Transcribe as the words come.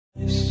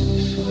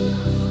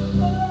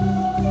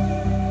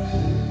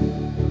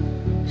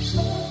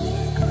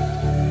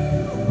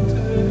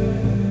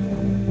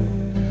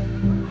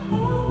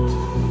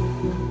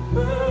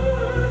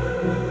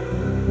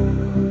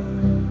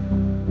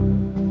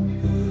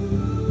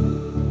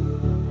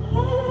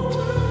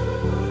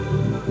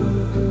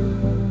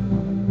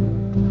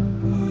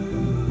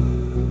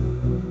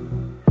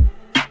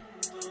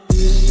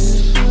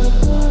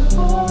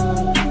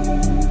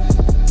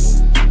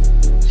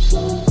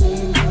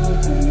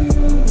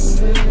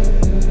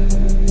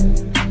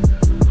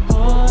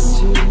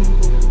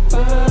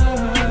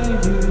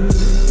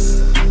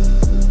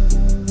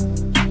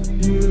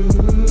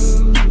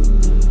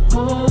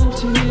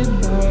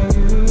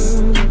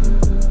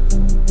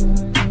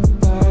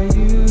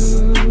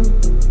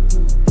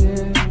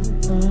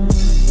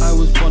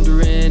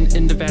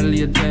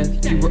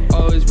You were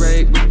always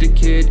right with the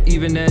kid,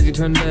 even as you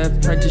turned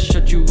left. Tried to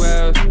shut you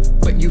out,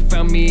 but you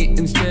found me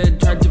instead.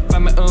 Tried to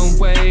find my own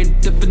way,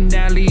 the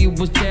finale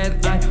was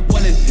dead. I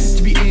wanted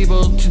to be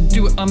able to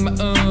do it on my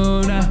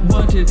own. I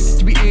wanted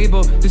to be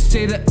able to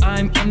say that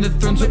I'm on the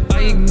throne, so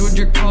I ignored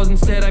your calls.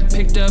 Instead I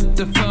picked up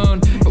the phone,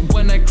 but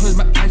when I closed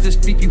my eyes to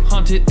sleep, you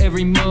haunted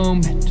every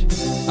moment.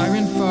 I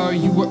ran far,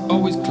 you were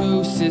always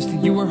closest.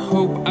 You were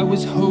hope, I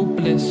was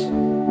hopeless,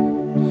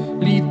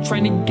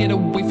 trying to get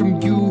away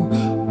from you,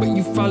 but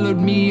you followed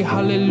me.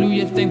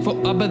 Hallelujah,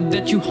 thankful Abba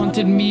that you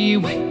haunted me.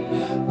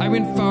 I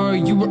ran far,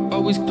 you were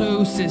always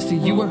closest.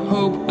 You were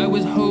hope, I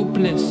was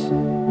hopeless,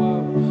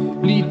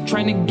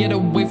 trying to get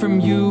away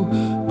from you,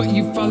 but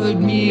you followed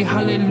me.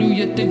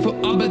 Hallelujah, thankful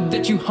Abba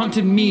that you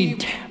haunted me.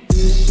 Damn.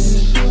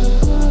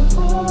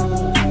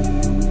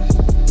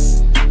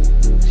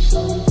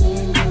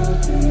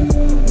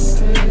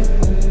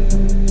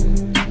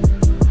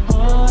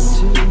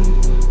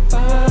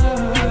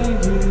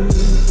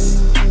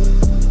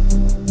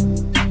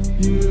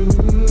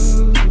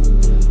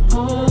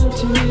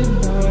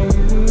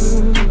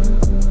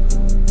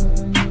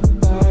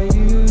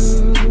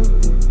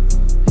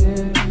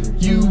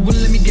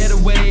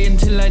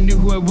 I knew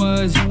who I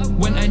was.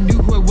 When I knew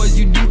who I was,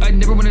 you knew I'd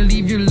never wanna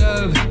leave your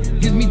love.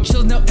 Gives me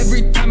chills now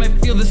every time I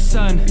feel the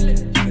sun,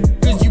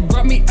 cause you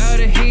brought me out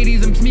of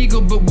Hades. I'm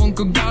Smeagol but won't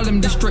go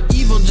Gollum. Destroy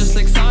evil just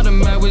like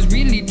Sodom. I was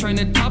really trying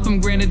to top him,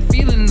 granted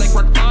feeling like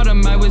rock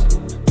bottom. I was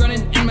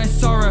drowning in my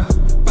sorrow,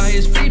 by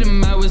his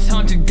freedom I was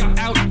haunted. Got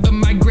out of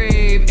my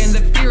grave, and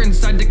the fear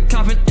inside the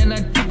coffin, and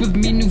I took with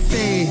me new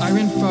faith. I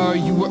ran far,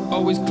 you were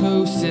always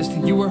closest.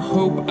 You were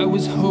hope, I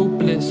was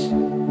hopeless,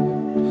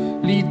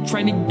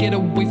 trying to get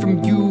away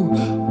from you,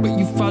 but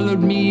you followed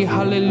me.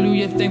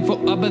 Hallelujah,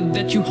 thankful Abba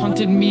that you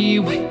haunted me.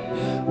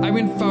 I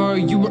ran far,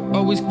 you were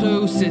always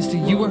closest.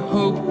 You were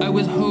hope, I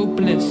was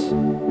hopeless,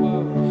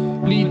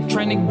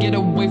 trying to get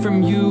away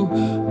from you,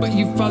 but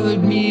you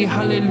followed me.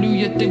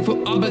 Hallelujah,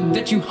 thankful Abba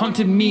that you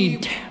haunted me.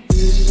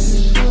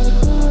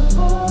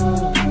 Damn.